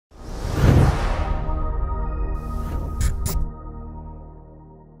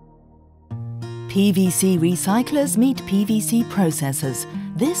PVC Recyclers meet PVC Processors.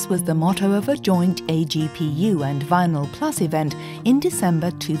 This was the motto of a joint AGPU and VinylPlus event in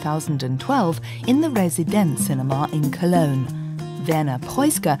December 2012 in the Residenz Cinema in Cologne. Werner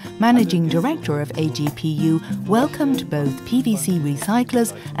Preusker, managing director of AGPU, welcomed both PVC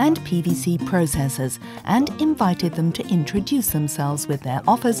Recyclers and PVC Processors and invited them to introduce themselves with their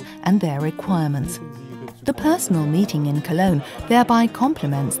offers and their requirements. The personal meeting in Cologne thereby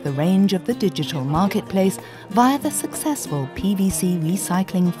complements the range of the digital marketplace via the successful PVC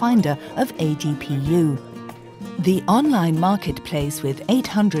Recycling Finder of AGPU. The online marketplace with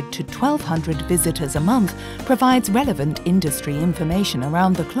 800 to 1,200 visitors a month provides relevant industry information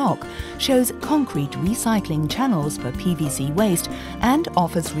around the clock, shows concrete recycling channels for PVC waste, and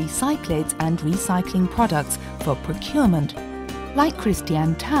offers recyclates and recycling products for procurement. Like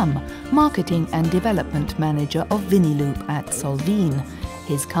Christian Thamm, Marketing and Development Manager of VinyLoop at SolVin.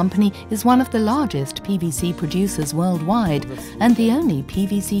 His company is one of the largest PVC producers worldwide and the only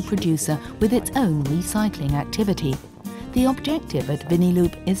PVC producer with its own recycling activity. The objective at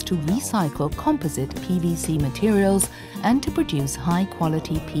VinyLoop is to recycle composite PVC materials and to produce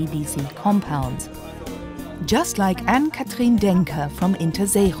high-quality PVC compounds. Just like Anne-Kathrin Denker from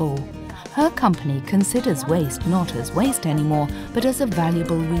Interzero. Her company considers waste not as waste anymore, but as a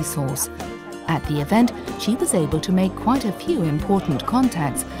valuable resource. At the event, she was able to make quite a few important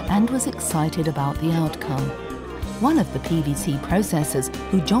contacts and was excited about the outcome. One of the PVC processors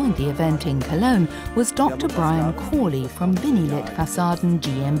who joined the event in Cologne was Dr. Brian Corley from VinyLoop Fassaden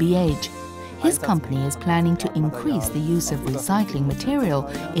GmbH. His company is planning to increase the use of recycling material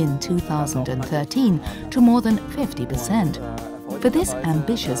in 2013 to more than 50%. For this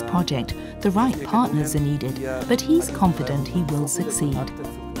ambitious project, the right partners are needed, but he's confident he will succeed.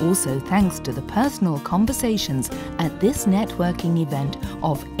 Also thanks to the personal conversations at this networking event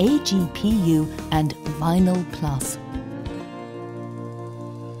of AGPU and VinylPlus.